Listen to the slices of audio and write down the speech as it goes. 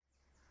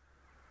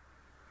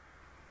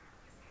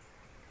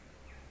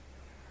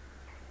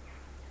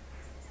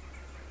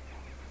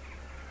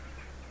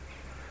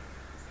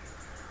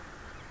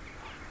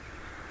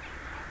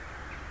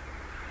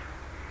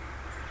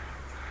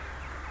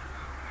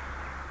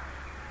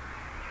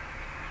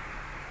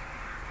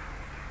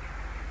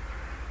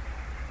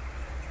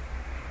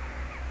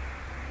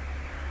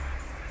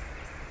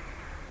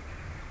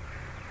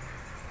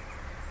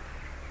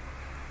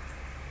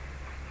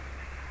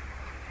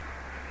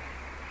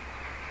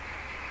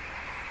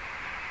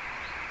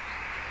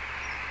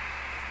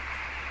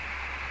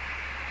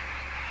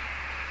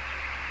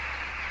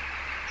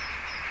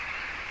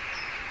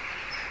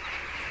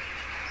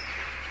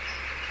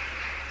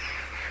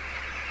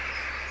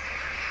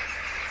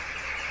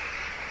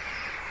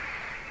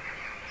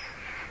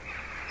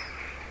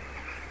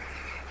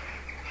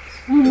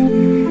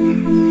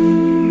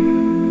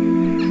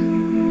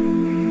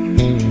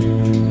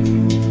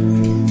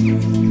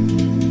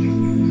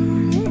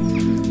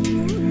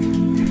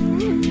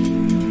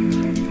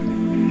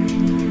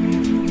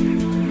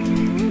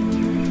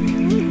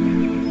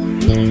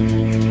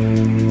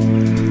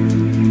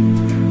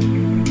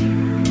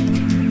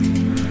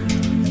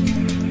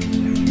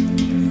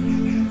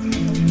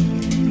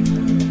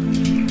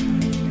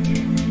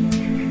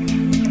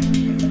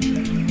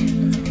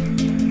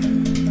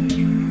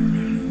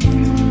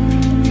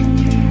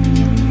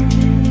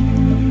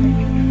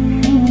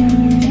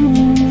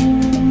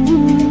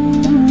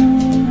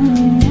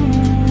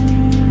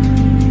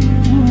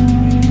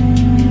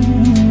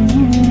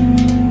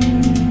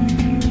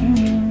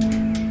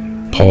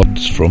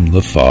Pods from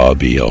the Far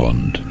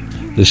Beyond.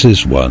 This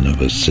is one of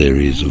a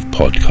series of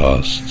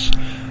podcasts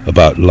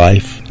about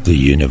life, the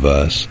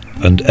universe,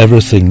 and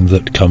everything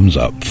that comes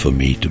up for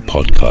me to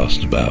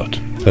podcast about.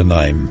 And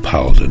I'm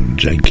Paladin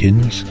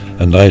Jenkins,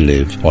 and I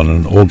live on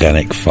an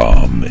organic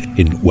farm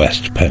in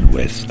West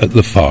Penwith at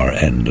the far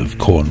end of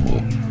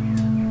Cornwall.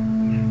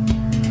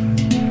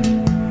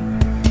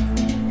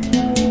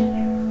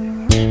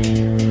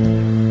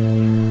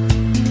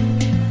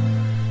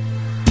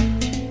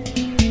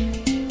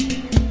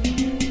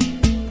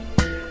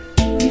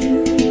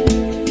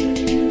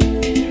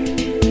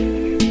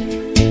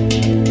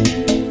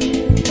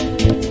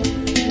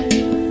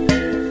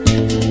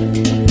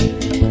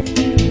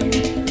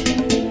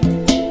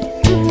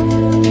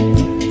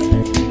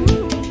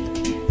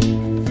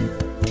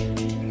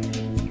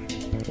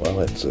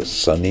 It's a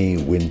sunny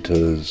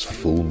winter's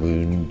full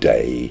moon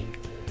day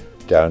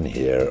down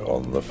here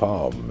on the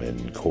farm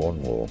in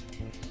Cornwall,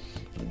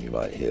 and you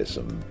might hear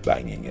some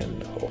banging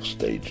and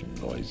offstage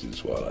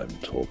noises while I'm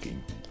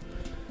talking.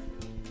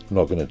 I'm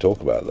not going to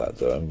talk about that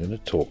though. I'm going to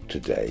talk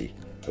today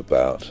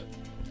about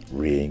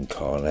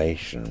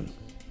reincarnation.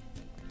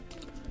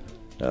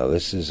 Now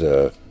this is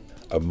a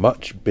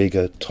much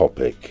bigger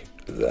topic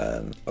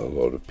than a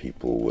lot of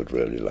people would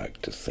really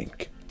like to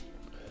think.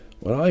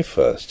 When I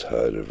first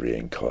heard of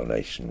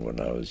reincarnation when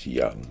I was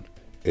young,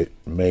 it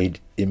made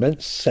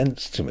immense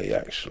sense to me,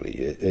 actually.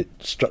 It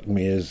struck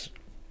me as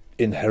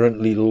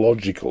inherently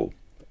logical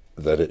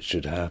that it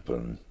should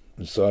happen.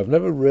 And so I've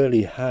never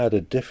really had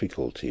a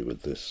difficulty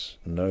with this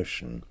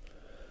notion.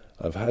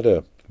 I've had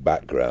a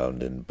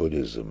background in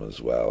Buddhism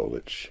as well,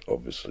 which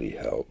obviously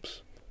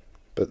helps.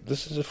 But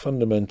this is a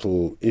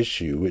fundamental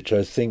issue which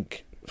I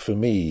think, for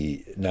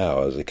me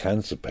now as a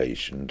cancer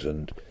patient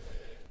and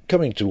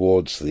coming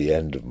towards the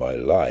end of my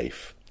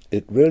life,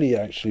 it really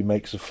actually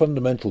makes a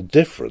fundamental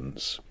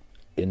difference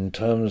in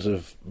terms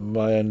of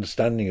my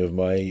understanding of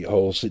my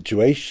whole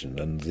situation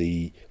and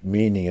the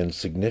meaning and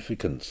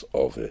significance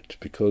of it.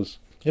 Because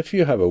if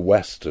you have a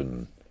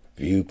Western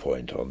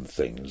viewpoint on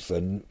things,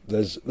 then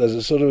there's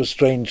a sort of a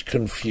strange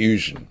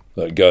confusion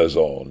that goes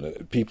on.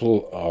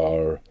 People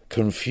are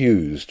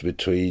confused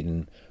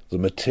between the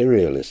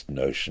materialist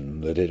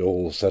notion that it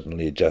all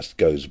suddenly just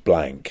goes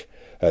blank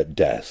at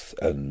death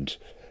and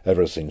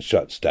everything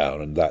shuts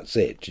down and that's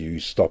it. You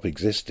stop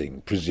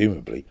existing,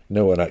 presumably.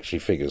 No one actually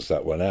figures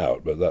that one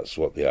out, but that's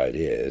what the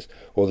idea is.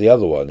 Or the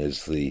other one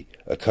is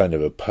a kind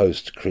of a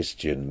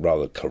post-Christian,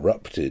 rather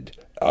corrupted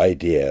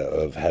idea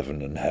of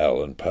heaven and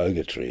hell and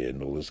purgatory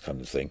and all this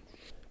kind of thing.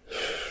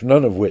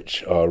 None of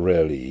which are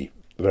really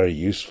very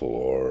useful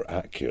or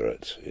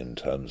accurate in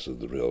terms of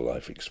the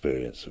real-life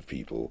experience of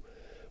people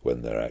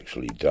when they're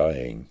actually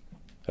dying.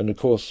 And of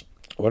course,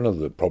 one of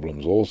the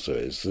problems also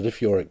is that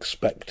if you're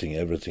expecting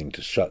everything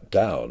to shut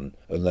down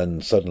and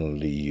then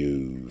suddenly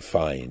you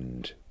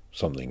find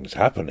something's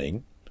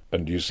happening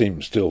and you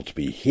seem still to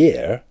be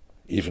here,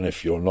 even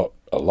if you're not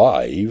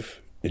alive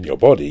in your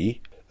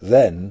body,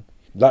 then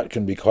that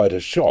can be quite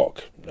a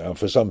shock. Now,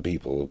 for some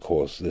people, of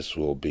course, this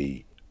will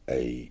be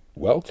a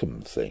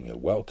welcome thing, a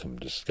welcome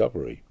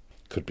discovery.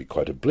 Could be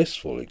quite a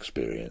blissful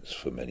experience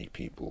for many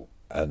people.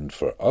 And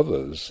for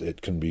others,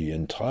 it can be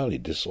entirely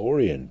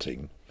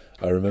disorienting.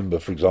 I remember,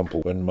 for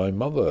example, when my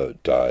mother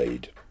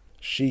died,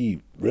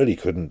 she really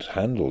couldn't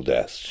handle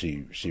death.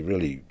 She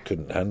really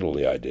couldn't handle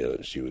the idea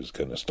that she was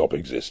going to stop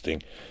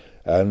existing.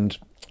 And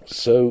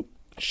so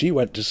she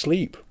went to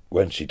sleep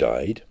when she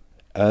died.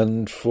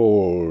 And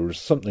for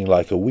something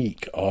like a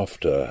week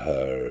after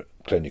her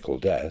clinical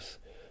death,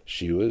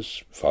 she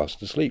was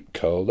fast asleep,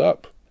 curled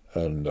up.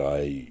 And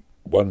I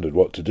wondered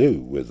what to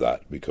do with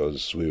that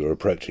because we were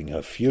approaching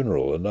her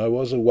funeral. And I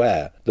was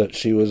aware that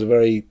she was a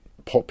very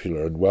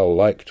popular and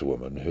well-liked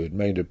woman who had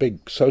made a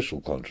big social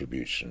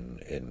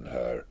contribution in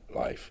her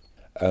life.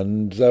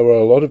 And there were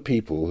a lot of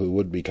people who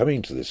would be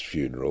coming to this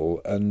funeral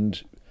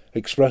and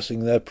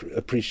expressing their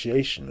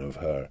appreciation of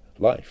her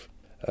life.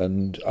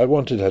 And I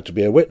wanted her to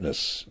be a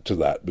witness to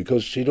that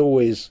because she'd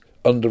always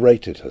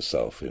underrated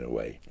herself in a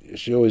way.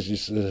 She always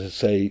used to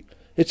say,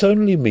 "It's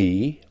only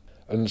me."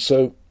 And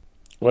so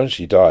when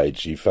she died,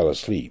 she fell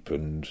asleep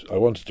and I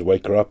wanted to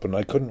wake her up and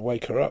I couldn't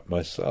wake her up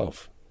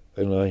myself.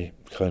 And I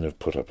kind of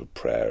put up a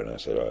prayer and I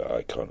said,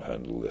 I can't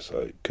handle this.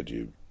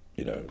 Can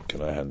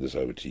I hand this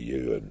over to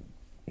you? And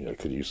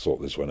could you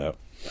sort this one out?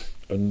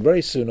 And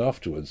very soon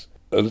afterwards,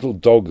 a little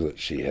dog that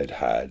she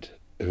had,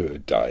 who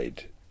had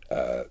died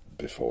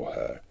before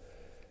her,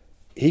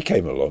 he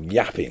came along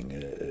yapping.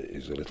 It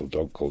was a little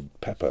dog called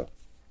Pepper.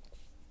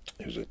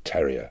 He was a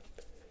terrier.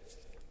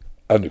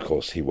 And, of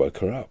course, he woke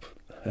her up.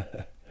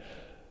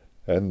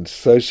 And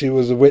so she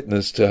was a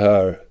witness to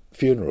her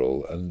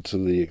funeral and to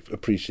the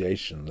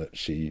appreciation that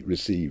she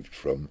received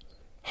from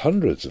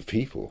hundreds of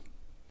people.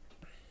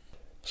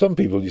 Some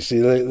people, you see,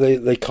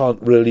 they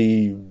can't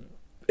really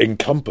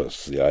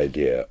encompass the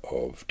idea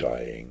of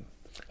dying.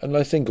 And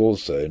I think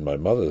also in my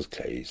mother's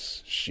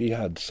case, she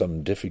had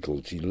some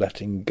difficulty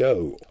letting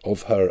go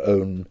of her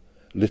own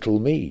little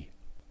me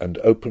and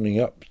opening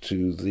up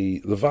to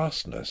the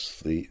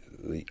vastness, the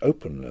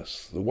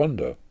openness, the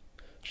wonder.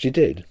 She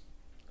did.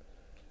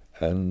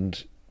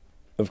 And,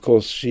 of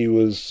course, she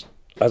was,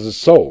 as a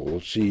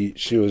soul, she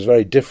was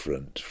very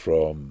different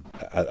from,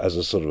 as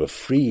a sort of a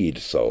freed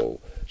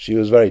soul, she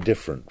was very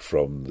different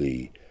from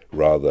the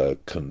rather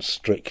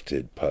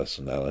constricted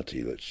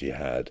personality that she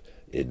had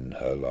in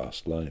her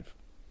last life.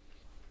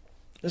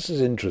 This is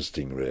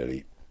interesting,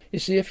 really. You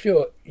see, if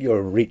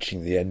you're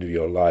reaching the end of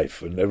your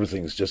life and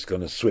everything's just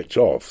going to switch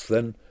off,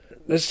 then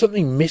there's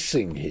something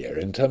missing here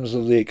in terms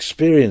of the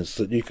experience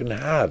that you can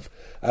have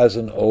as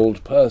an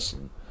old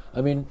person.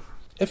 I mean,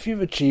 if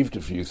you've achieved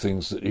a few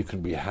things that you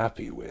can be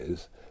happy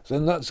with,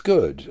 then that's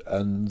good,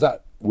 and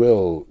that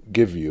will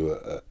give you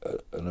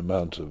an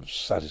amount of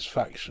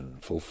satisfaction,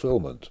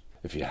 fulfillment.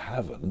 If you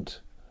haven't,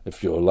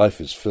 if your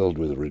life is filled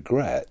with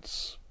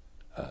regrets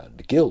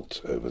and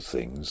guilt over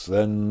things,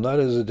 then that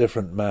is a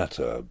different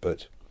matter.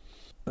 But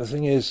the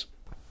thing is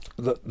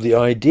that the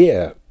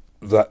idea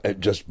that it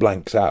just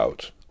blanks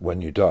out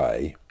when you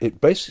die,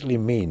 it basically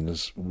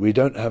means we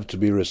don't have to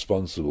be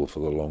responsible for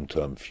the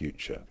long-term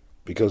future,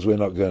 because we're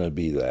not going to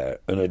be there,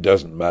 and it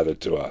doesn't matter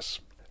to us.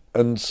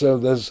 And so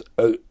there's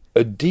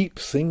a deep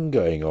thing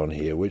going on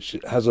here which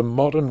has a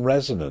modern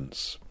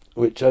resonance,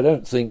 which I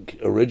don't think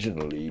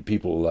originally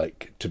people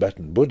like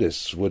Tibetan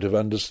Buddhists would have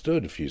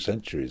understood a few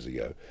centuries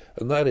ago.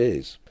 And that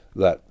is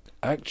that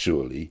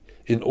actually,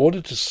 in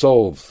order to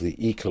solve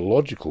the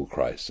ecological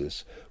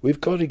crisis, we've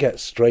got to get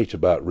straight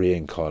about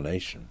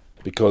reincarnation.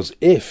 Because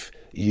if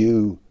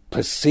you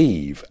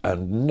perceive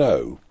and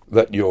know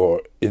that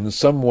you're in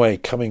some way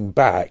coming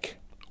back,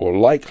 or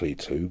likely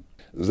to,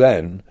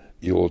 then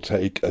you'll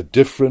take a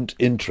different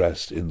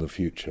interest in the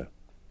future.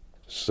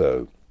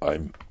 So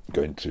I'm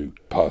going to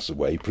pass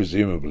away,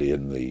 presumably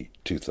in the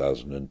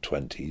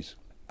 2020s,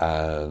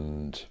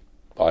 and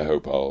I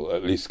hope I'll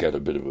at least get a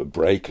bit of a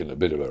break and a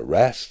bit of a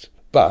rest.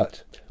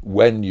 But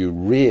when you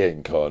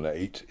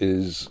reincarnate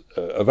is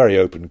a very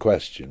open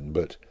question,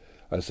 but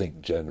I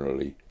think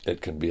generally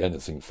it can be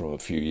anything from a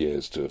few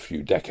years to a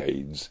few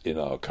decades in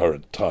our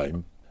current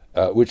time,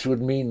 which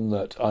would mean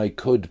that I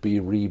could be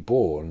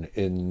reborn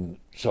in,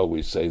 shall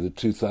we say, the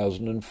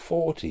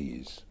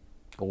 2040s,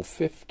 or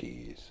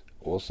 50s,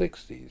 or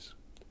 60s.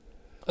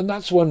 And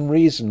that's one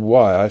reason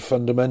why I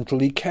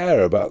fundamentally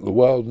care about the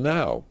world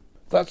now.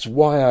 That's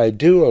why I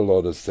do a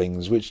lot of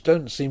things which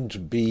don't seem to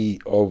be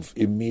of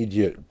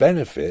immediate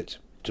benefit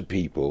to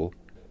people,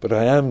 but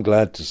I am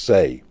glad to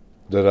say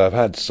that I've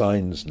had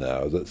signs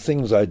now that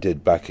things I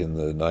did back in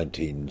the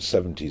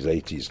 1970s,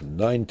 80s and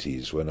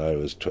 90s when I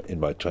was in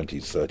my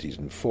 20s, 30s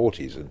and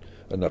 40s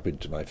and up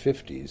into my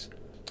 50s,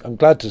 I'm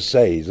glad to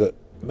say that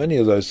many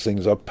of those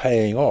things are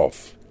paying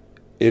off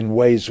in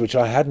ways which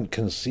I hadn't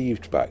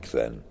conceived back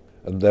then.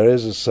 And there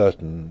is a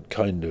certain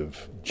kind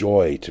of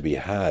joy to be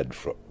had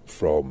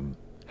from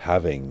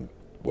having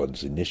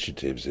one's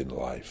initiatives in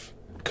life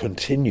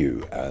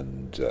continue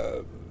and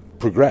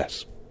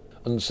progress.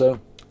 And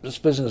so this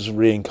business of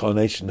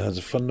reincarnation has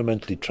a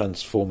fundamentally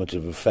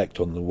transformative effect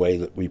on the way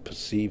that we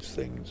perceive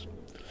things.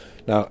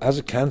 Now, as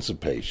a cancer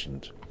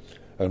patient,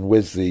 and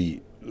with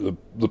the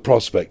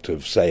prospect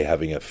of, say,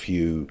 having a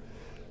few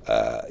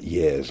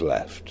years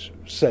left,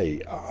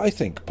 say, I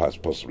think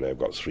possibly I've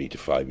got 3 to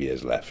 5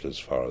 years left as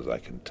far as I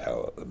can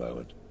tell at the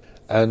moment.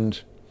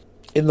 And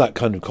in that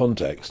kind of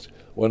context,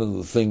 one of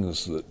the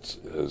things that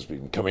has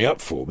been coming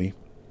up for me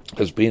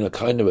has been a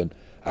kind of an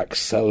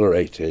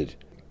accelerated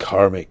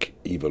karmic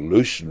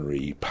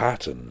evolutionary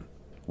pattern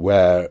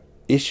where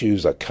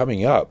issues are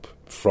coming up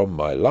from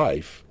my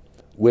life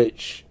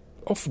which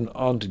often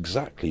aren't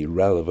exactly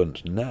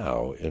relevant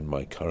now in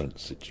my current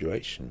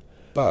situation,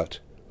 but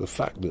the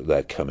fact that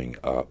they're coming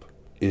up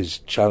is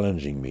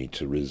challenging me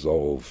to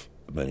resolve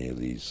many of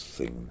these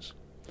things.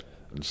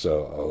 And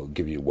so I'll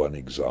give you one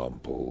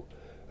example.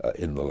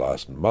 In the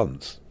last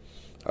month,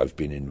 I've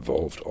been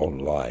involved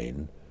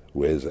online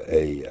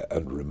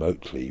and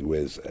remotely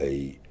with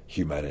a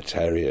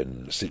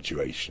humanitarian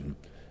situation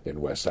in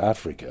West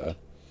Africa.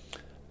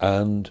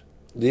 And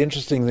the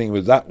interesting thing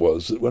with that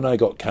was that when I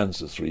got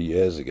cancer 3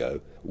 years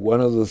ago,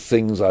 one of the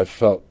things I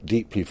felt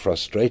deeply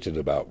frustrated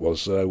about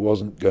was that I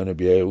wasn't going to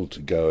be able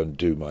to go and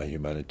do my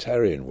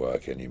humanitarian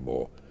work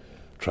anymore,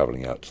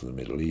 travelling out to the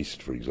Middle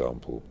East, for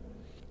example.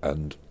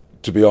 And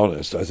to be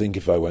honest, I think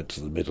if I went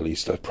to the Middle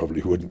East, I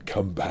probably wouldn't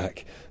come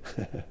back.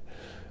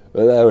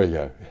 But there we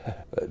go.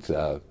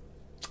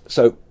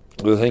 So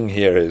the thing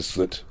here is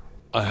that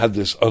I had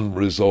this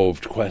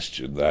unresolved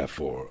question,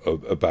 therefore,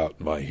 about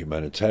my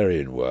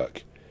humanitarian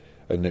work,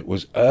 and it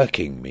was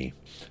irking me.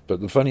 But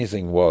the funny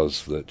thing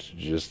was that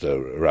just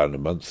around a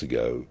month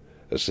ago,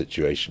 a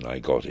situation I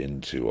got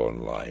into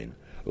online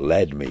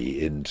led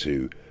me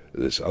into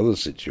this other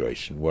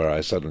situation where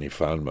I suddenly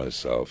found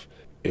myself,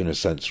 in a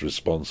sense,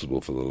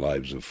 responsible for the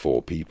lives of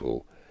 4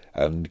 people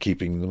and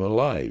keeping them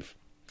alive,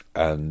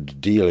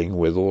 and dealing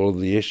with all of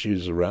the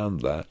issues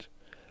around that,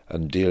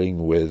 and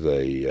dealing with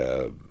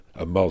a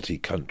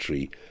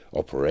multi-country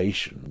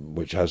operation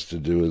which has to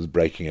do with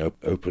breaking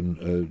open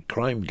a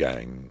crime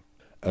gang.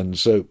 And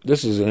so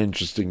this is an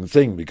interesting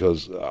thing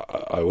because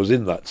I was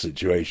in that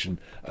situation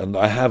and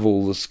I have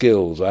all the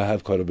skills. I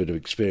have quite a bit of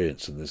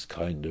experience in this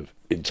kind of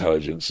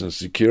intelligence and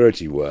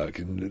security work,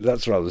 and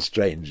that's rather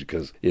strange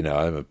because, you know,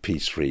 I'm a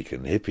peace freak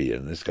and hippie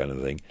and this kind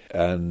of thing,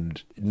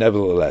 and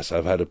nevertheless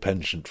I've had a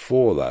penchant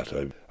for that.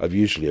 I've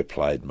usually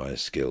applied my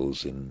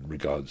skills in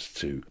regards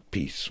to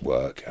peace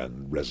work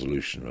and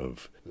resolution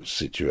of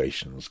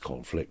situations,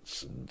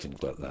 conflicts and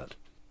things like that.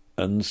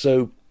 And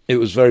so it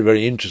was very,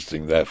 very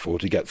interesting, therefore,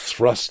 to get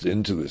thrust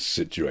into this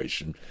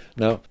situation.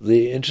 Now,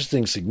 the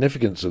interesting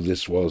significance of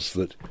this was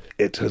that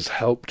it has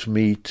helped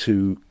me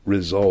to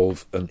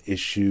resolve an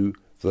issue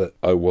that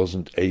I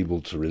wasn't able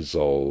to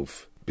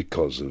resolve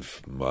because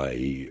of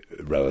my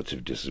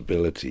relative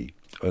disability.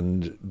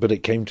 But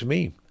it came to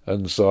me.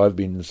 And so I've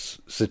been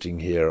sitting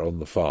here on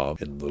the farm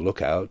in the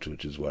Lookout,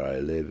 which is where I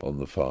live on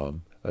the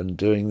farm, and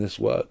doing this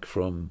work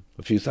from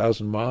a few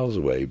thousand miles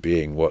away,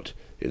 being what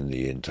in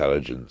the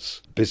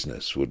intelligence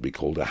business would be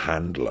called a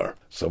handler,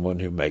 someone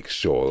who makes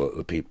sure that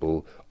the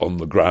people on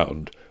the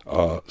ground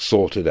are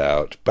sorted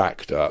out,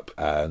 backed up,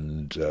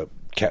 and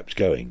kept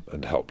going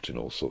and helped in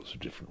all sorts of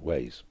different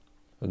ways.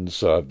 And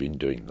so I've been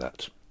doing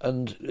that.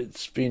 And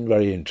it's been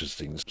very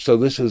interesting. So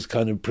this has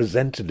kind of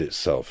presented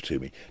itself to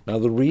me. Now,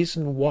 the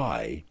reason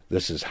why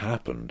this has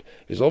happened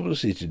is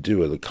obviously to do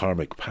with a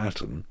karmic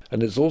pattern,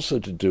 and it's also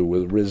to do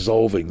with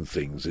resolving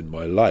things in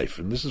my life.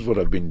 And this is what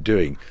I've been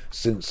doing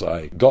since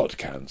I got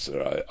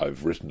cancer.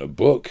 I've written a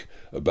book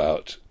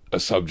about a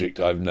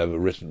subject I've never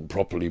written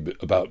properly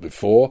about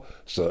before,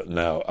 so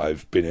now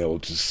I've been able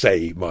to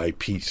say my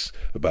piece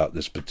about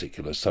this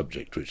particular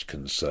subject, which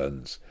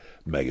concerns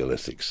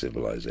megalithic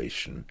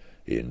civilization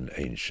in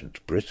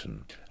ancient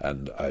Britain.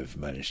 And I've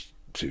managed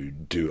to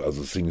do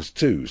other things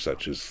too,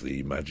 such as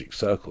the magic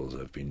circles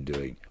I've been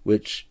doing,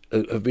 which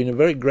have been a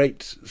very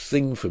great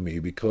thing for me,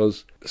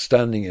 because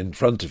standing in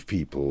front of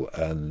people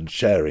and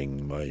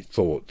sharing my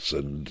thoughts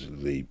and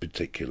the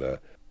particular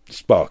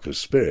spark of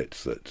spirit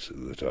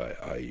that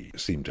I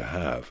seem to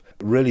have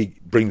really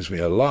brings me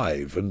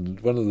alive. And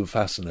one of the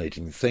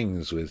fascinating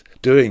things with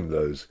doing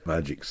those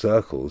magic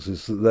circles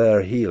is that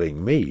they're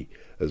healing me,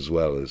 as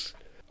well as,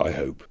 I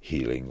hope,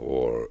 healing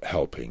or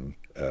helping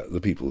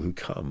the people who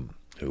come,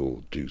 who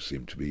all do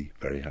seem to be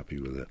very happy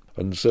with it.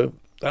 And so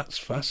that's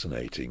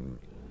fascinating,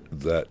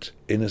 that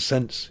in a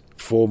sense,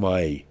 for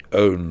my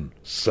own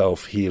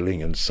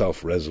self-healing and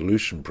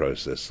self-resolution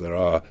process, there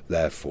are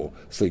therefore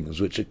things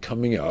which are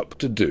coming up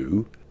to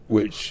do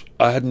which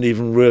I hadn't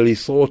even really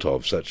thought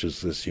of, such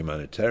as this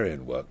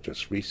humanitarian work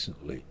just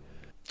recently.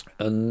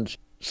 And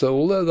so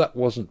although that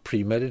wasn't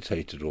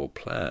premeditated or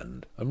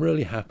planned, I'm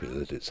really happy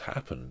that it's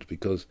happened,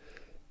 because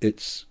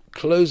it's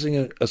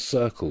closing a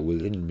circle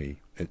within me.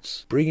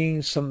 It's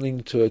bringing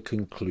something to a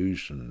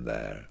conclusion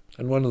there.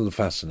 And one of the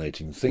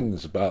fascinating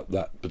things about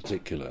that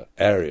particular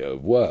area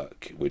of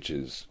work, which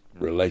is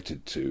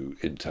related to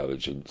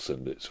intelligence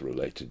and it's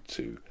related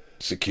to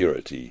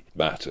security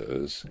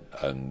matters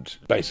and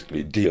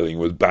basically dealing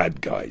with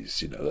bad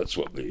guys, that's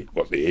what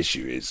the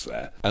issue is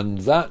there. And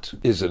that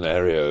is an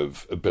area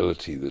of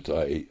ability that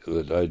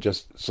I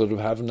just sort of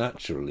have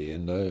naturally,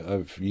 and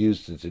I've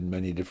used it in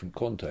many different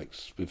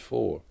contexts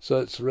before. So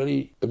it's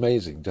really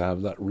amazing to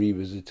have that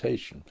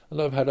revisitation.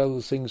 And I've had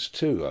other things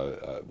too.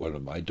 One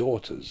of my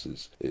daughters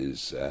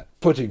is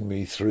putting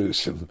me through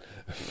some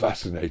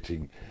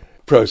fascinating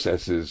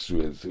processes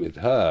with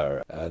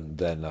her, and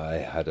then I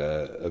had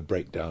a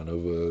breakdown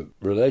of a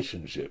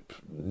relationship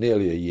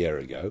nearly a year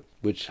ago,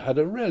 which had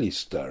a really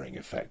stirring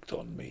effect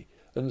on me.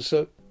 And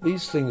so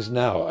these things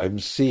now I'm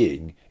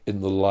seeing in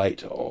the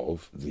light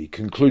of the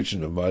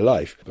conclusion of my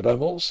life, but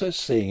I'm also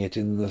seeing it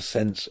in the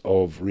sense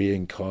of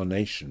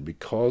reincarnation,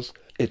 because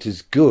it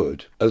is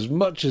good, as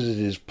much as it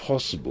is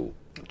possible,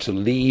 to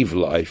leave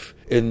life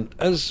in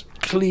as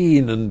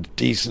clean and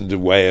decent a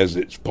way as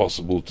it's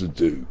possible to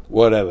do,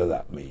 whatever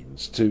that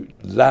means, to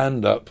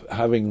land up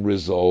having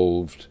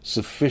resolved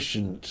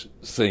sufficient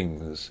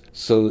things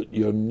so that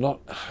you're not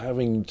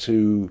having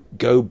to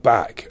go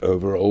back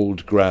over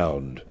old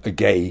ground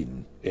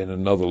again in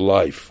another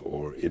life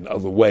or in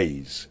other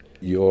ways.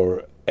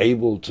 You're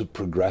able to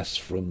progress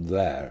from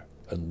there.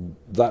 And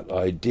that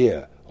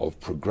idea of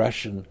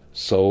progression,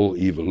 soul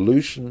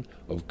evolution,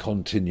 of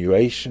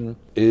continuation,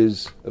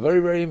 is a very,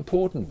 very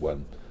important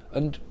one.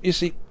 And you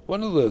see,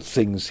 one of the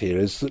things here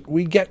is that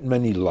we get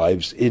many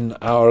lives in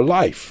our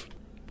life.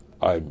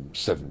 I'm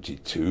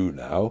 72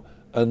 now,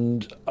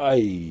 and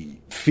I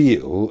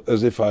feel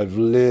as if I've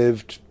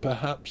lived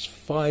perhaps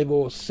 5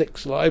 or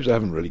 6 lives. I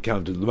haven't really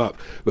counted them up,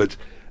 but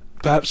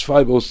perhaps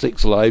 5 or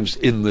 6 lives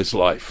in this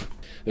life.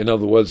 In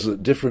other words,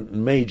 that different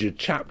major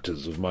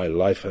chapters of my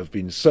life have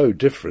been so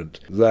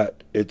different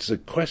that it's a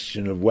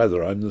question of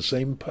whether I'm the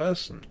same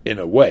person, in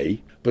a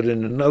way, but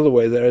in another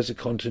way there is a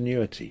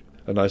continuity.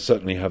 And I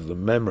certainly have the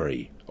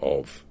memory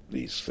of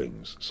these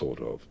things,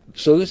 sort of.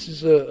 So this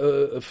is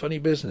a funny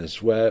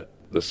business where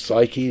the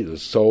psyche, the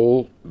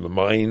soul, the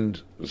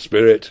mind, the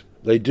spirit,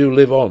 they do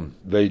live on.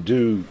 They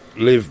do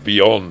live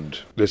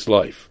beyond this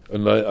life.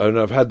 And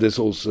I've had this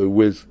also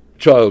with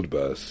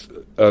childbirth.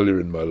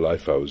 Earlier in my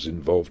life I was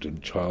involved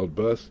in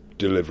childbirth,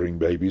 delivering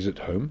babies at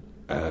home,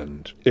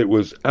 and it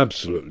was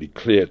absolutely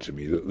clear to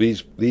me that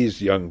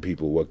these young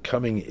people were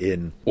coming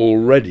in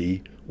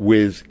already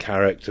with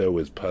character,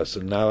 with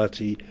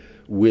personality,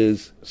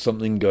 with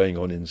something going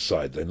on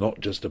inside. They're not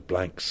just a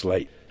blank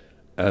slate,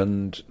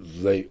 and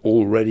they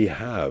already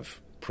have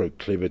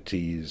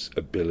proclivities,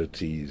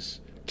 abilities,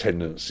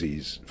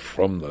 tendencies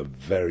from the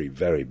very,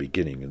 very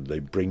beginning, and they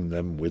bring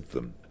them with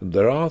them. And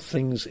there are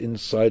things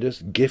inside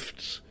us,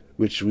 gifts,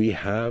 which we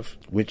have,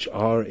 which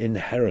are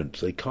inherent.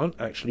 They can't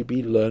actually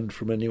be learned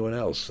from anyone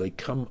else. They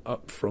come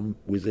up from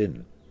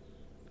within.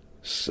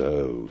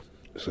 So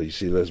you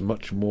see, there's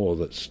much more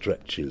that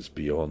stretches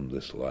beyond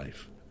this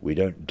life. We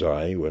don't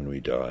die when we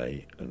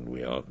die, and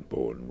we aren't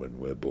born when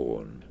we're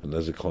born. And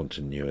there's a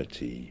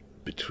continuity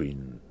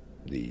between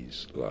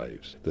these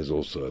lives. There's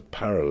also a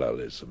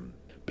parallelism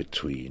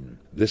between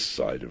this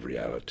side of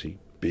reality,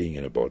 being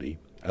in a body,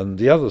 and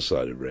the other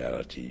side of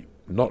reality,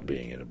 not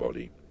being in a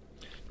body.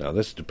 Now,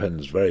 this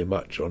depends very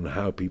much on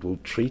how people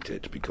treat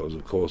it, because,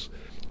 of course,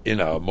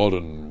 in our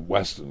modern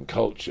Western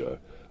culture,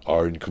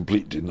 are in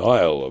complete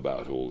denial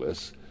about all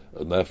this,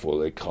 and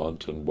therefore they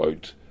can't and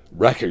won't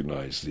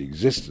recognize the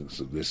existence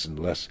of this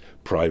unless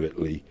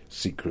privately,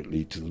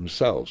 secretly to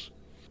themselves.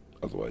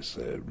 Otherwise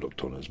they're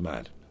looked on as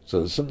mad. So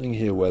there's something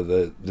here where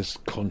this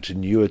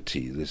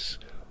continuity, this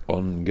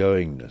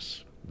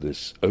ongoingness,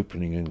 this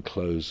opening and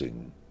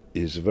closing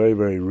is a very,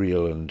 very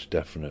real and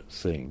definite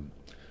thing.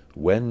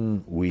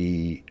 When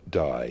we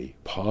die,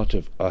 part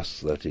of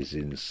us that is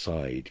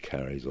inside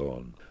carries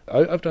on.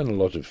 I've done a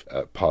lot of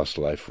past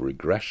life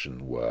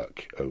regression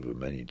work over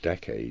many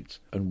decades,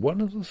 and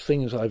one of the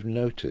things I've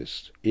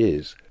noticed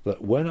is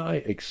that when I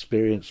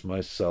experience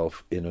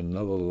myself in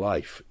another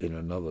life, in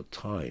another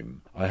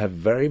time, I have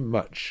very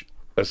much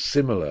a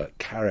similar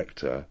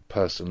character,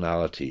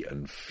 personality,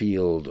 and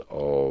field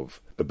of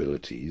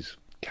abilities,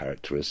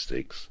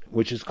 characteristics,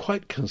 which is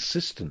quite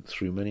consistent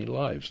through many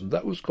lives. And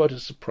that was quite a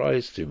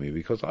surprise to me,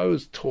 because I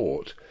was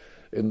taught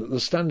in the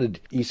standard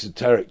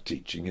esoteric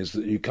teaching is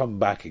that you come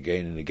back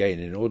again and again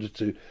in order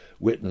to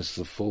witness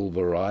the full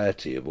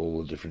variety of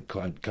all the different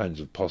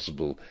kinds of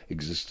possible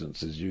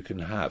existences you can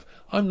have.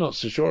 I'm not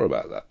so sure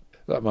about that.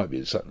 That might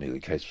be certainly the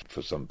case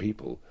for some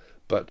people,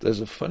 but there's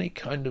a funny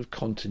kind of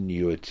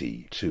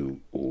continuity to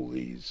all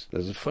these.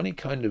 There's a funny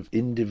kind of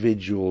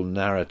individual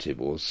narrative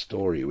or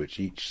story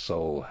which each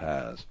soul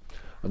has.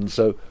 And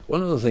so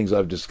one of the things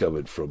I've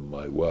discovered from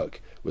my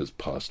work with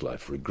past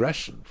life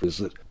regression is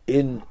that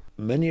in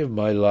many of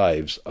my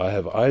lives I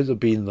have either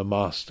been the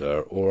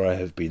master or I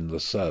have been the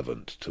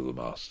servant to the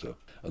master.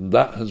 And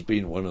that has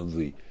been one of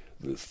the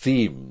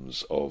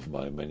themes of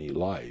my many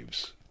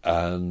lives.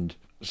 And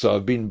so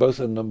I've been both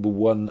a number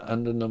 1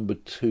 and a number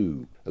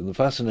 2. And the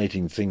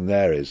fascinating thing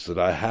there is that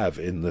I have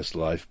in this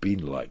life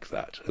been like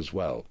that as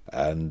well.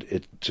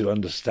 And to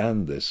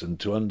understand this, and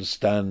to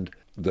understand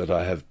that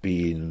I have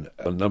been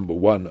a number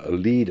 1, a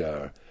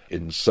leader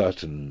in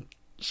certain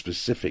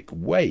specific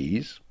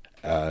ways,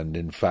 and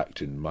in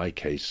fact in my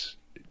case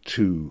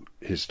 2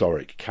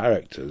 historic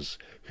characters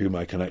whom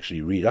I can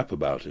actually read up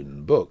about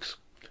in books,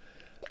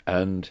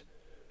 and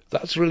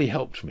that's really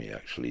helped me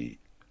actually.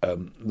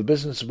 The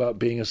business about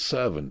being a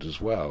servant as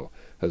well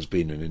has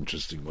been an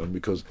interesting one,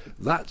 because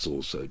that's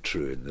also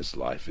true in this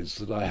life, is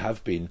that I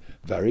have been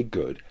very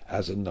good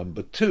as a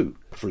number 2.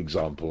 For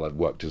example, I've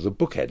worked as a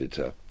book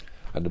editor,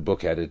 and a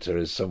book editor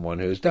is someone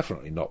who is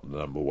definitely not the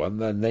number 1.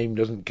 Their name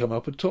doesn't come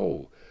up at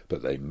all,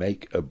 but they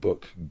make a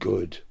book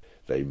good.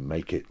 They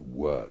make it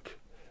work,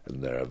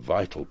 and they're a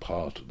vital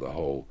part of the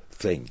whole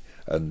thing.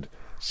 And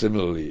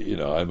similarly,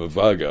 I'm a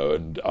Virgo,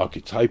 and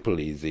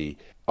archetypally the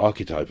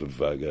archetype of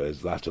Virgo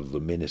is that of the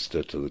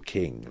minister to the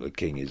king. The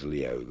king is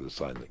Leo, the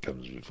sign that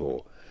comes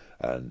before,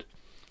 and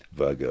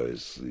Virgo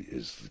is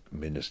the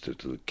minister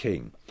to the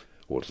king,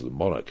 or to the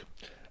monarch,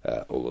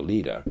 or the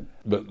leader.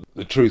 But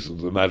the truth of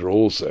the matter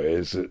also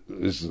is that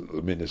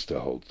the minister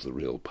holds the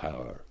real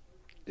power,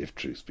 if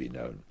truth be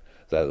known.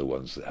 They're the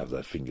ones that have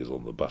their fingers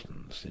on the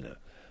buttons,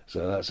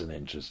 So that's an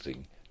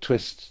interesting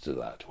twist to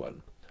that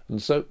one.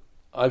 And so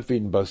I've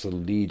been both a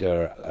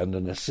leader and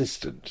an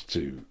assistant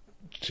to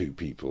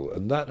people,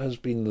 and that has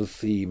been the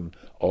theme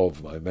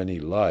of my many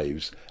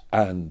lives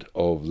and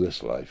of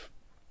this life.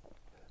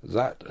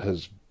 That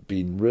has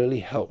been really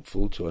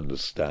helpful to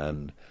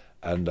understand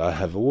And I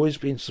have always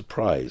been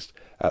surprised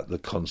at the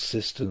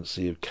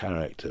consistency of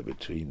character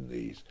between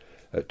these.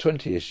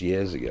 20-ish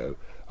years ago,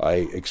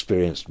 I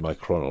experienced my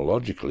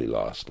chronologically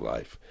last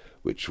life,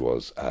 which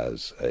was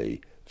as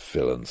a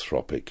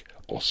philanthropic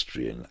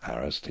Austrian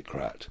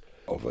aristocrat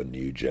of a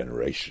new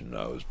generation.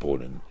 I was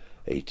born in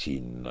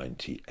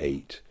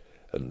 1898,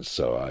 and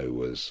so I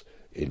was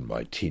in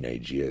my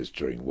teenage years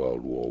during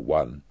World War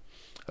I,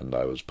 and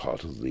I was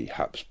part of the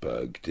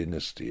Habsburg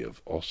dynasty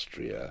of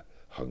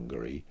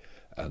Austria-Hungary,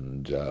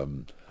 and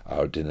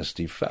our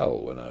dynasty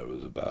fell when I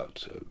was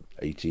about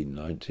 18,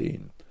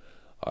 19.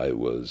 I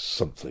was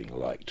something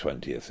like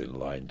 20th in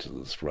line to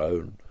the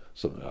throne,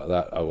 something like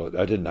that.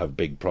 I didn't have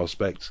big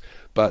prospects,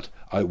 but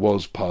I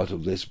was part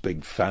of this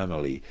big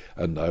family,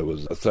 and I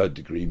was a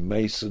third-degree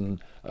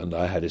Mason, and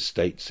I had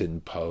estates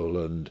in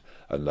Poland,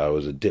 and I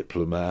was a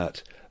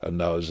diplomat,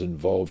 and I was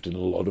involved in a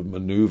lot of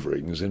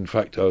manoeuvrings. In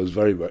fact, I was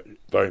very,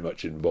 very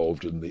much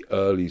involved in the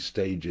early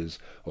stages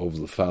of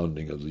the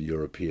founding of the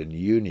European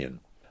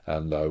Union.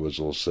 And I was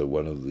also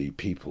one of the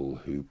people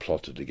who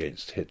plotted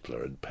against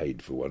Hitler and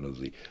paid for one of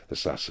the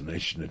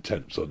assassination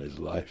attempts on his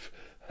life.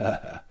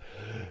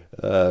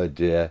 Oh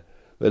dear.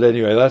 But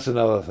anyway, that's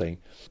another thing.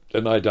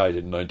 And I died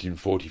in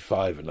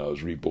 1945 and I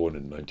was reborn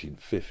in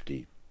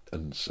 1950.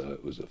 And so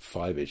it was a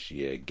 5-ish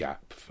year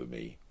gap for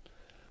me.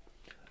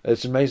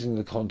 It's amazing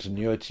the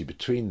continuity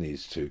between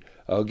these two.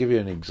 I'll give you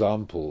an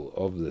example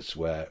of this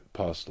where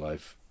past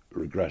life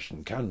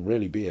regression can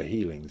really be a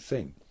healing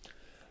thing.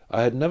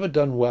 I had never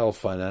done well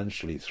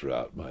financially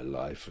throughout my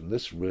life, and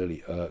this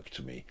really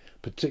irked me,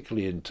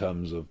 particularly in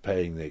terms of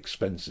paying the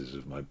expenses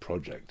of my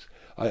projects.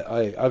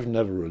 I've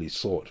never really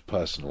sought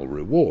personal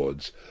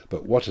rewards,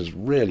 but what has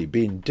really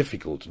been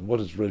difficult and what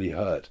has really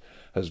hurt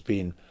has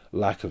been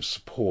lack of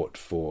support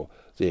for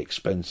the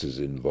expenses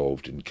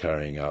involved in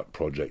carrying out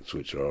projects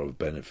which are of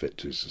benefit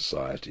to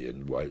society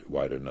and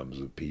wider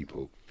numbers of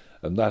people.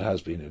 And that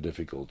has been a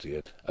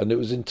difficulty. And it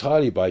was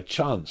entirely by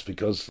chance,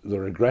 because the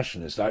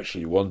regressionist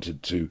actually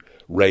wanted to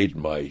raid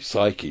my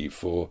psyche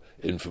for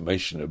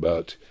information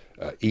about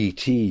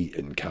E.T.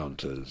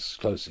 encounters,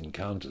 close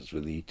encounters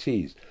with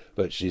E.T.s.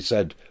 But she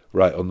said,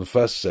 right, on the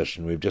first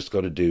session we've just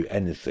got to do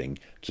anything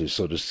to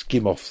sort of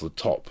skim off the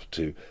top,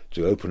 to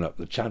open up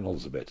the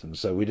channels a bit. And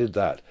so we did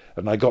that.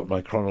 And I got my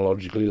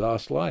chronologically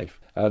last life.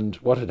 And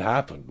what had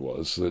happened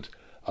was that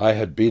I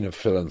had been a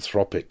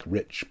philanthropic,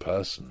 rich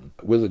person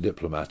with a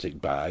diplomatic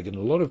bag and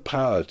a lot of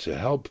power to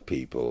help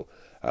people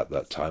at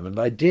that time, and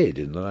I did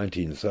in the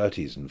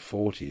 1930s and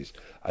 40s.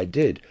 I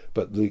did,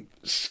 but the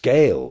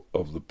scale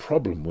of the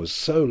problem was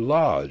so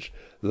large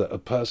that a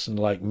person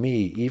like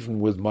me, even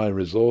with my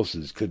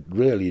resources, could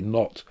really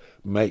not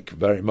make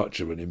very much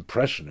of an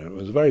impression. It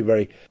was a very,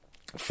 very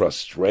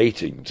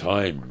frustrating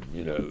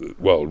time,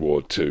 World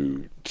War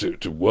II,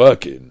 to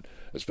work in,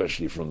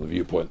 especially from the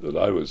viewpoint that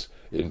I was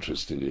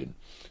interested in.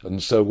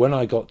 And so when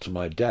I got to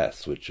my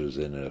death, which was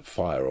in a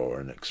fire or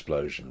an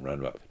explosion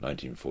around about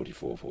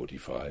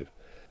 1944-45,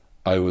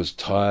 I was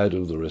tired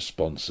of the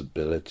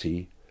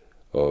responsibility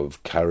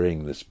of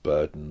carrying this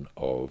burden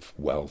of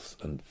wealth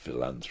and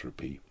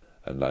philanthropy,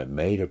 and I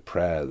made a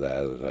prayer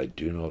there that I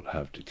do not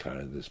have to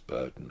carry this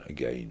burden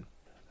again.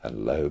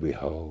 And lo and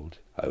behold,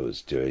 I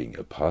was doing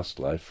a past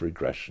life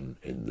regression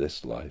in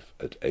this life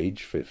at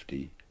age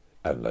 50,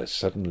 and I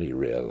suddenly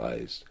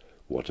realized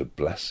what a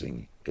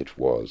blessing it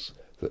was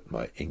that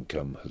my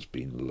income has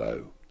been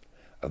low,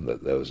 and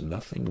that there was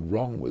nothing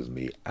wrong with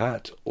me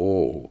at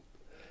all.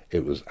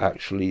 It was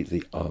actually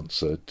the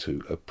answer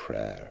to a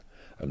prayer.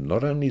 And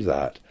not only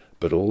that,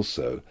 but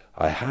also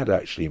I had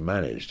actually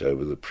managed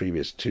over the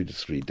previous 2 to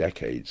 3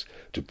 decades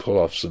to pull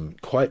off some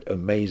quite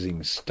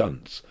amazing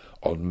stunts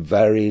on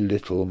very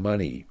little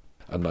money.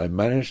 And I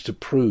managed to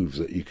prove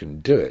that you can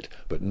do it.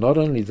 But not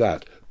only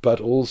that, but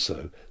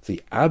also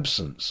the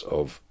absence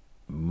of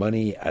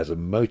money as a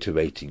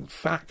motivating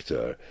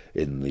factor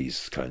in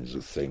these kinds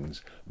of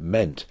things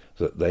meant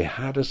that they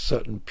had a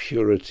certain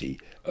purity,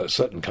 a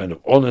certain kind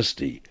of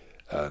honesty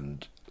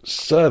and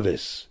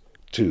service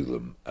to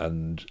them,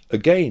 and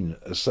again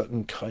a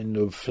certain kind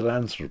of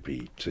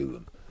philanthropy to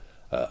them.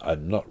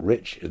 I'm not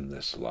rich in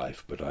this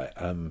life, but I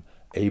am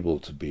able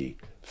to be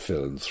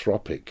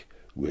philanthropic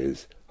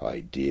with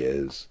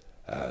ideas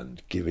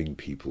and giving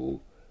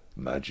people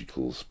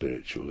magical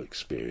spiritual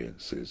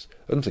experiences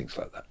and things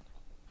like that.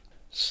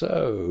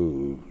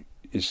 So,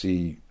 you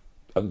see,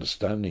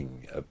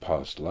 understanding a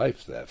past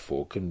life,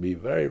 therefore, can be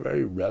very,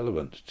 very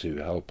relevant to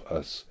help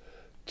us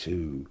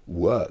to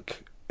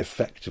work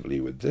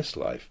effectively with this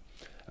life.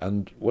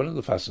 And one of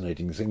the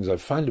fascinating things I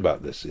find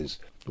about this is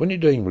when you're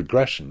doing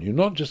regression, you're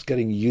not just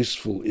getting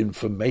useful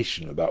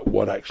information about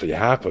what actually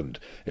happened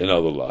in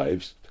other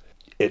lives.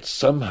 It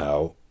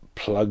somehow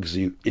plugs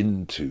you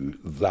into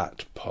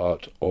that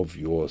part of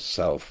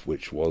yourself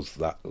which was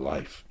that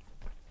life.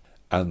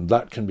 And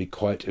that can be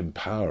quite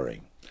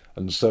empowering.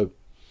 And so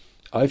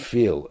I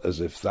feel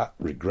as if that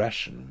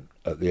regression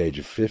at the age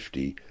of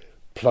 50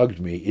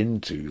 plugged me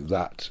into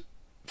that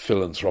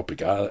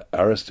philanthropic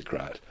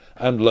aristocrat.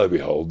 And lo and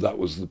behold, that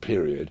was the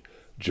period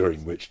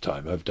during which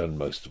time I've done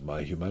most of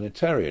my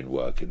humanitarian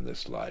work in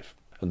this life.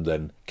 And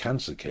then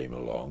cancer came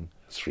along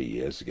 3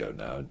 years ago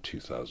now, in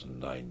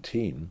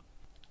 2019,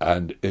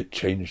 and it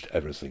changed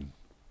everything.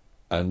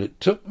 And it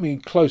took me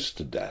close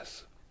to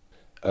death.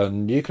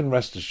 And you can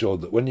rest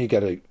assured that when you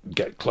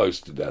get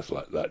close to death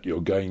like that,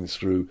 you're going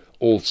through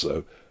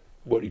also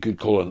what you could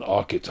call an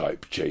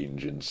archetype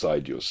change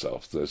inside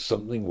yourself. There's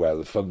something where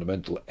the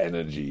fundamental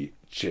energy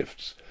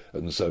shifts.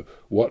 And so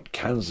what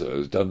cancer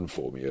has done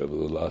for me over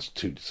the last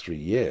 2 to 3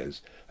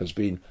 years has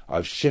been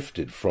I've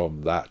shifted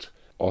from that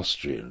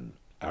Austrian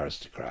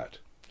aristocrat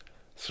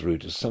through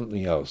to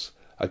something else.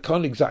 I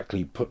can't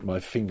exactly put my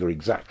finger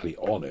exactly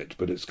on it,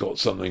 but it's got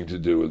something to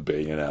do with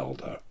being an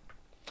elder.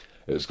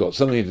 It's got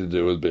something to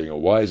do with being a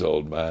wise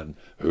old man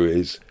who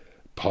is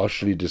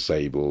partially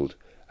disabled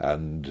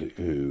and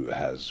who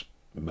has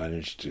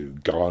managed to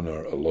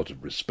garner a lot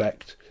of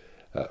respect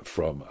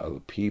from other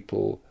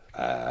people,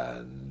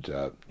 and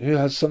who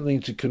has something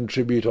to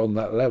contribute on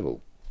that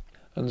level.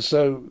 And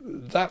so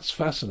that's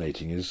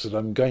fascinating, is that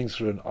I'm going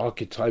through an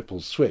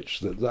archetypal switch,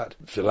 that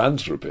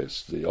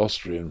philanthropist, the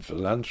Austrian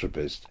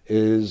philanthropist,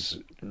 is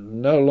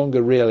no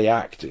longer really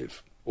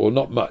active, or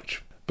not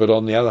much. But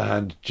on the other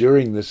hand,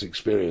 during this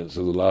experience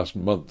of the last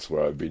month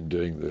where I've been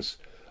doing this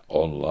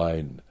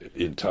online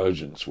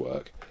intelligence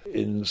work,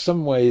 in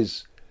some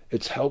ways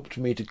it's helped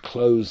me to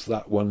close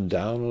that one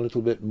down a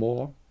little bit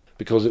more,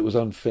 because it was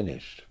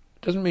unfinished.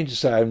 Doesn't mean to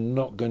say I'm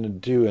not going to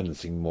do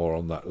anything more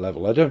on that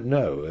level. I don't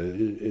know.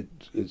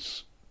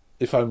 It's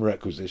if I'm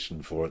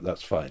requisitioned for it,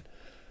 that's fine,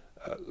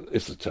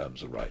 if the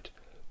terms are right.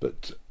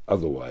 But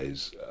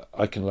otherwise,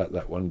 I can let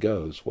that one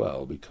go as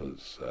well,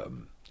 because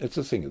it's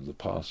a thing of the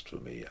past for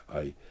me.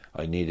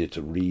 I needed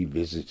to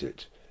revisit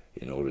it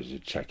in order to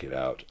check it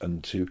out,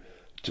 and to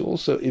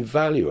also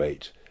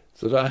evaluate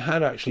that I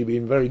had actually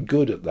been very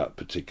good at that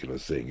particular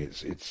thing.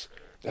 It's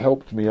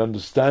helped me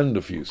understand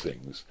a few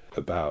things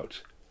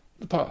about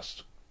the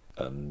past,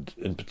 and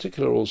in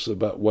particular also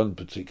about one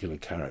particular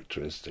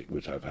characteristic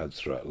which I've had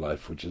throughout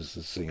life, which is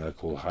this thing I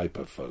call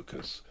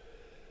hyperfocus,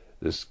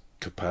 this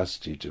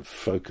capacity to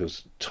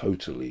focus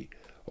totally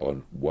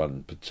on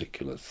one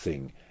particular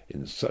thing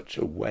in such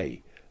a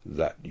way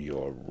that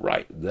you're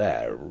right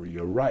there,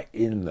 you're right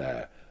in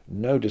there,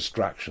 no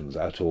distractions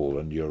at all,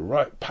 and you're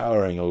right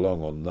powering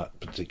along on that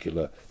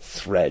particular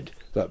thread,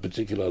 that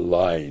particular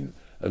line,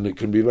 and it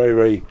can be very,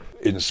 very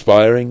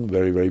inspiring,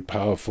 very, very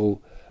powerful.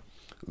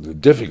 The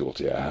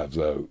difficulty I have,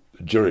 though,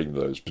 during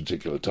those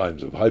particular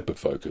times of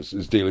hyperfocus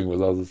is dealing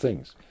with other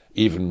things,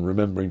 even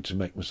remembering to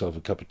make myself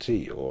a cup of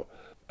tea, or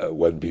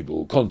when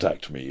people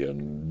contact me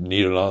and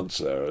need an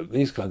answer.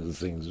 These kinds of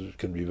things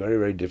can be very,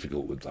 very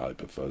difficult with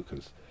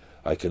hyperfocus.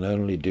 I can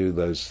only do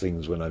those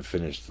things when I've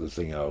finished the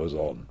thing I was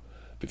on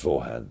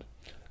beforehand.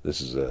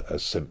 This is a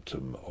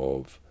symptom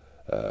of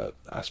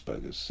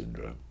Asperger's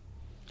syndrome.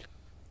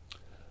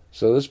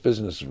 So this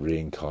business of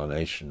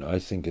reincarnation, I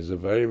think, is a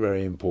very,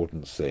 very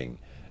important thing.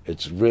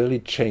 It's really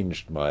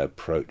changed my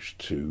approach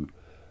to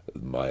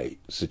my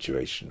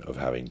situation of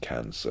having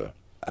cancer.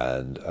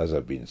 And as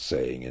I've been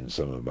saying in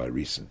some of my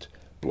recent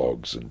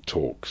blogs and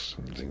talks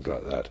and things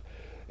like that,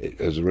 it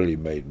has really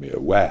made me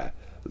aware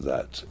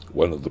that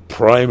one of the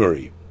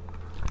primary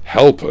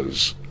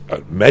helpers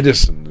at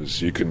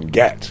medicines you can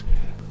get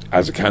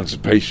as a cancer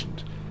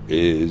patient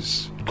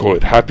is, call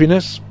it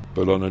happiness,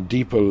 but on a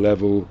deeper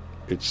level,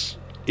 it's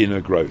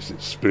inner growth,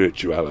 it's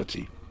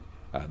spirituality.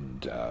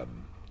 And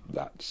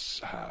that's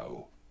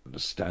how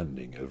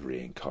understanding of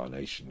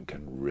reincarnation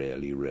can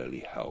really,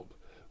 really help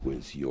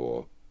with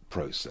your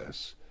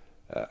process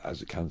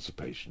as a cancer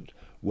patient.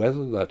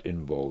 Whether that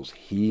involves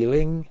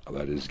healing,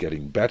 that is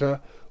getting better,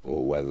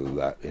 or whether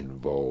that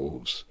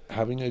involves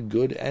having a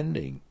good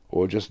ending,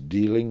 or just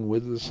dealing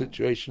with the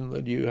situation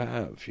that you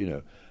have. You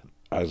know,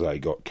 as I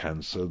got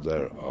cancer,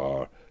 there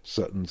are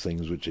certain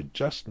things which are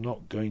just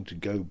not going to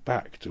go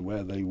back to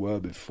where they were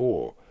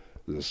before.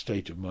 The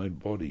state of my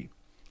body,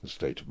 the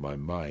state of my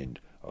mind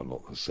are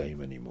not the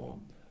same anymore.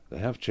 They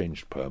have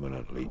changed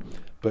permanently.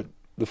 But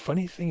the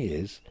funny thing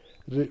is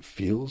that it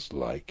feels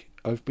like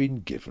I've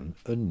been given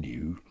a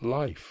new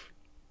life.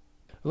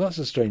 And that's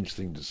a strange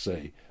thing to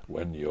say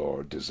when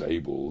you're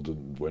disabled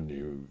and when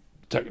you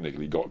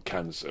technically got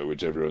cancer,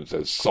 which everyone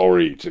says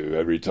sorry to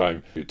every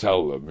time you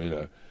tell them, you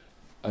know.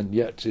 And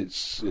yet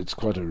it's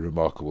quite a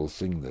remarkable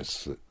thing,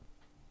 this, that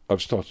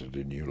I've started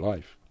a new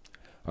life.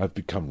 I've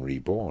become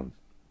reborn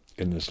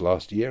in this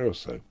last year or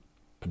so.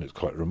 And it's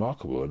quite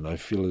remarkable, and I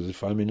feel as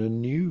if I'm in a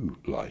new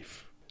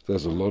life.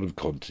 There's a lot of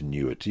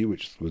continuity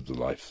with the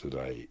life that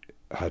I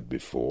had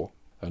before,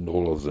 and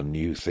all of the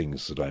new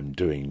things that I'm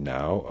doing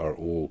now are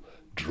all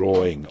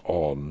drawing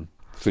on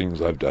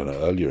things I've done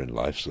earlier in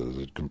life, so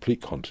there's a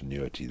complete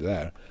continuity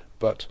there.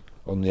 But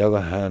on the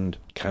other hand,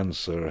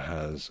 cancer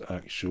has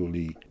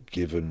actually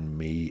given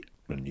me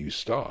a new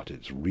start.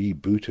 It's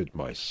rebooted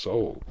my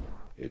soul.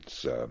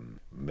 It's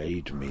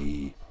made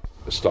me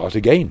start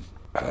again.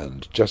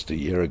 And just a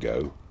year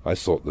ago, I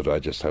thought that I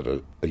just had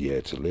a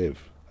year to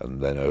live.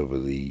 And then over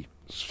the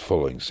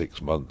following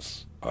 6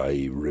 months,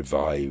 I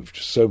revived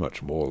so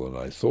much more than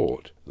I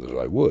thought that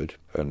I would,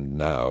 and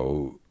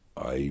now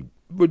I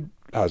would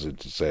hazard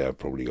to say I've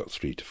probably got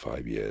 3 to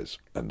 5 years,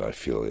 and I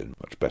feel in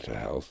much better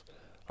health.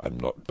 I'm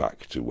not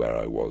back to where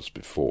I was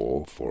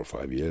before, 4 or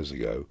 5 years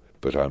ago,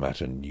 but I'm at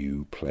a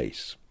new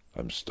place.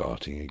 I'm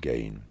starting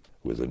again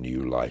with a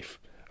new life.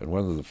 And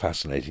one of the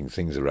fascinating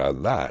things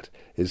around that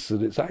is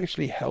that it's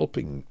actually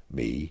helping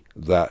me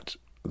that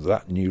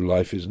new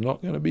life is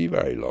not going to be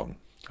very long.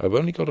 I've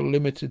only got a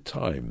limited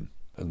time,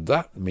 and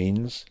that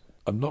means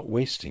I'm not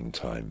wasting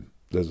time.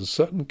 There's a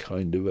certain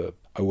kind of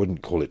I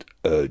wouldn't call it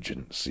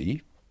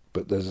urgency,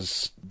 but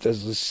there's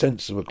a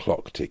sense of a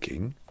clock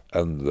ticking,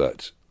 and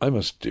that I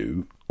must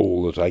do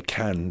all that I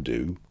can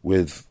do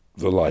with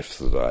the life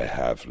that I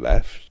have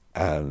left,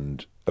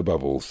 and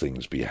above all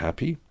things be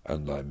happy.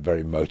 And I'm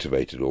very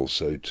motivated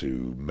also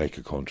to make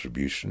a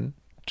contribution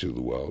to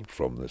the world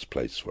from this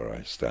place where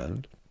I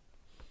stand.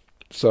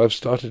 So I've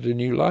started a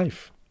new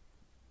life.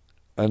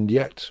 And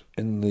yet,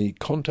 in the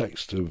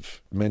context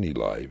of many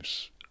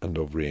lives and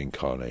of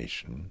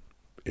reincarnation,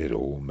 it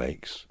all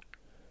makes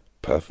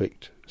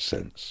perfect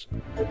sense.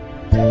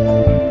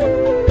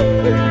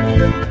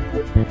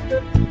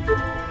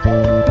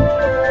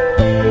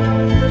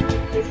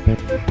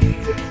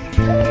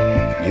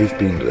 You've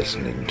been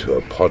listening to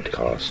a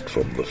podcast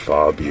from the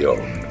far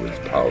beyond with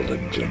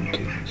Paladin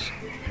Jenkins.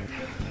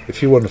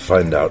 If you want to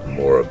find out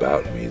more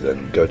about me,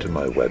 then go to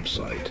my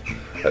website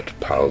at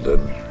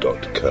paladin.co.uk.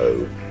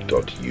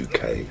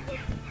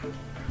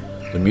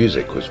 The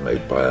music was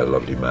made by a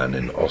lovely man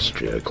in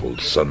Austria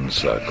called Sun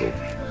Circle,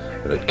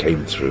 and it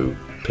came through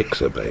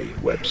Pixabay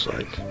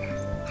website.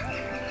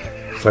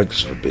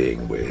 Thanks for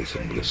being with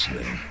and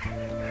listening.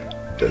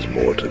 There's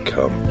more to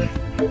come.